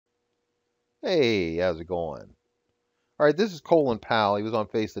Hey, how's it going? All right, this is Colin Powell. He was on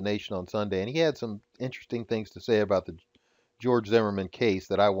Face the Nation on Sunday, and he had some interesting things to say about the George Zimmerman case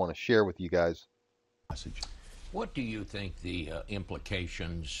that I want to share with you guys. Message. What do you think the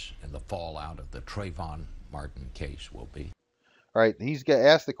implications and the fallout of the Trayvon Martin case will be? All right, he's got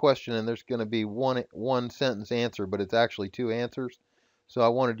asked the question, and there's going to be one sentence answer, but it's actually two answers. So I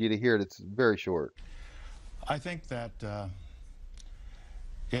wanted you to hear it. It's very short. I think that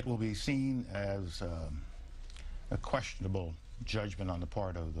it will be seen as a questionable judgment on the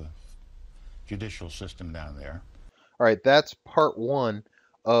part of the judicial system down there. All right, that's part one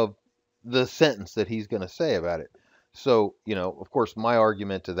of the sentence that he's going to say about it. So, of course, my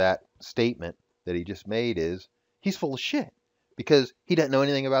argument to that statement that he just made is he's full of shit because he doesn't know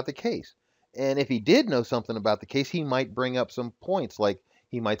anything about the case. And if he did know something about the case, he might bring up some points like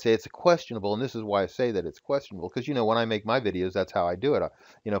he might say it's questionable. And this is why I say that it's questionable because, when I make my videos, that's how I do it.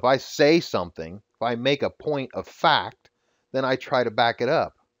 If I say something, if I make a point of fact, then I try to back it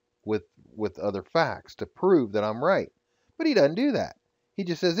up with other facts to prove that I'm right. But he doesn't do that. He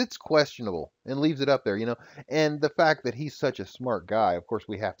just says it's questionable and leaves it up there. And the fact that he's such a smart guy, of course,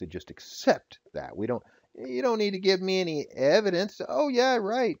 we have to just accept that. You don't need to give me any evidence. Oh yeah,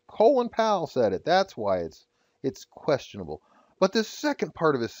 right. Colin Powell said it. That's why it's questionable. But the second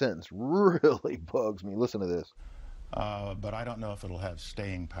part of his sentence really bugs me. Listen to this. But I don't know if it'll have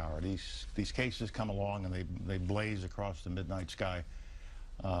staying power. These cases come along and they blaze across the midnight sky,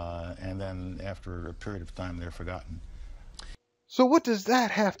 and then after a period of time they're forgotten. So what does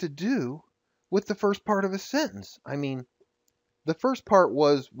that have to do with the first part of his sentence? I mean, the first part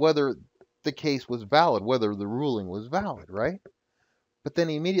was whether the case was valid, whether the ruling was valid, right? But then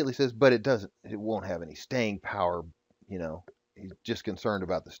he immediately says, but it won't have any staying power, He's just concerned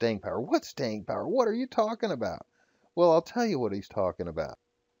about the staying power. What staying power? What are you talking about? Well, I'll tell you what he's talking about.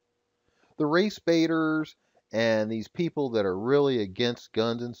 The race baiters and these people that are really against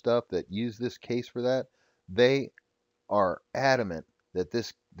guns and stuff that use this case for that, they are adamant that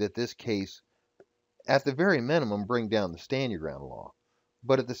this case, at the very minimum, bring down the stand your ground law.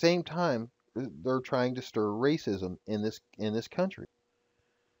 But at the same time, they're trying to stir racism in this country.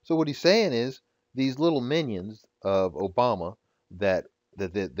 So what he's saying is these little minions of Obama that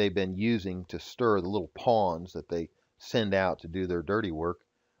they've been using to stir the little pawns that they send out to do their dirty work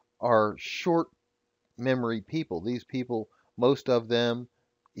are short memory people. These people, most of them,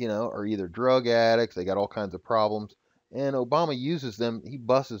 are either drug addicts, they got all kinds of problems, and Obama uses them, he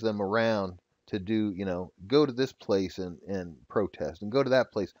busses them around to do, go to this place and protest and go to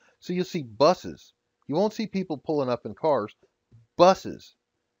that place. So you'll see buses. You won't see people pulling up in cars, buses.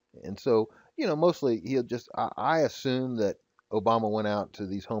 And so, mostly he'll just, I assume that Obama went out to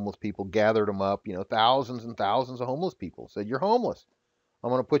these homeless people, gathered them up, thousands and thousands of homeless people, said, you're homeless. I'm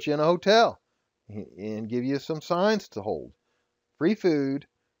going to put you in a hotel and give you some signs to hold. Free food,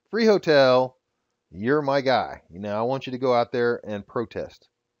 free hotel. You're my guy. I want you to go out there and protest.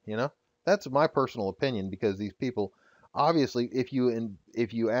 That's my personal opinion because these people, obviously, if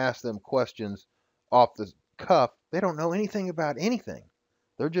you ask them questions off the cuff, they don't know anything about anything.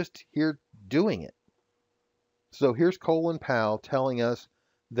 They're just here doing it. So here's Colin Powell telling us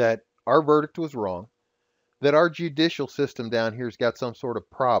that our verdict was wrong, that our judicial system down here's got some sort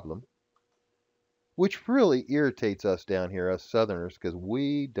of problem, which really irritates us down here, us Southerners, because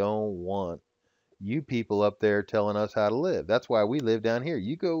we don't want you people up there telling us how to live. That's why we live down here.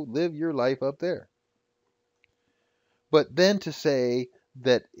 You go live your life up there. But then to say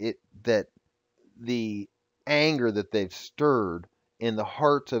that the anger that they've stirred in the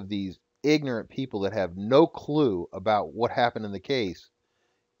hearts of these ignorant people that have no clue about what happened in the case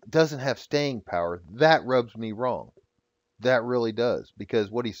doesn't have staying power, that rubs me wrong. That really does.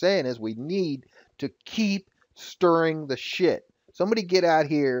 Because what he's saying is we need to keep stirring the shit. Somebody get out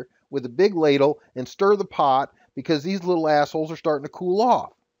here with a big ladle and stir the pot because these little assholes are starting to cool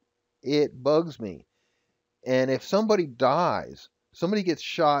off. It bugs me. And if somebody dies, somebody gets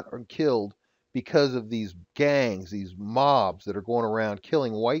shot or killed because of these gangs, these mobs that are going around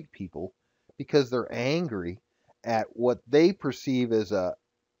killing white people because they're angry at what they perceive as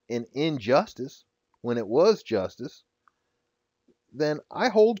an injustice when it was justice, then I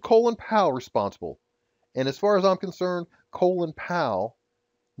hold Colin Powell responsible. And as far as I'm concerned, Colin Powell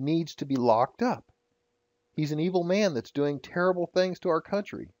needs to be locked up. He's an evil man that's doing terrible things to our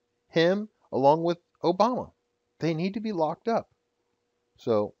country. Him, along with Obama. They need to be locked up.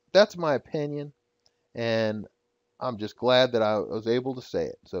 So that's my opinion, and I'm just glad that I was able to say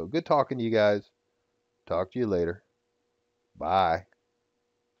it. So good talking to you guys. Talk to you later. Bye.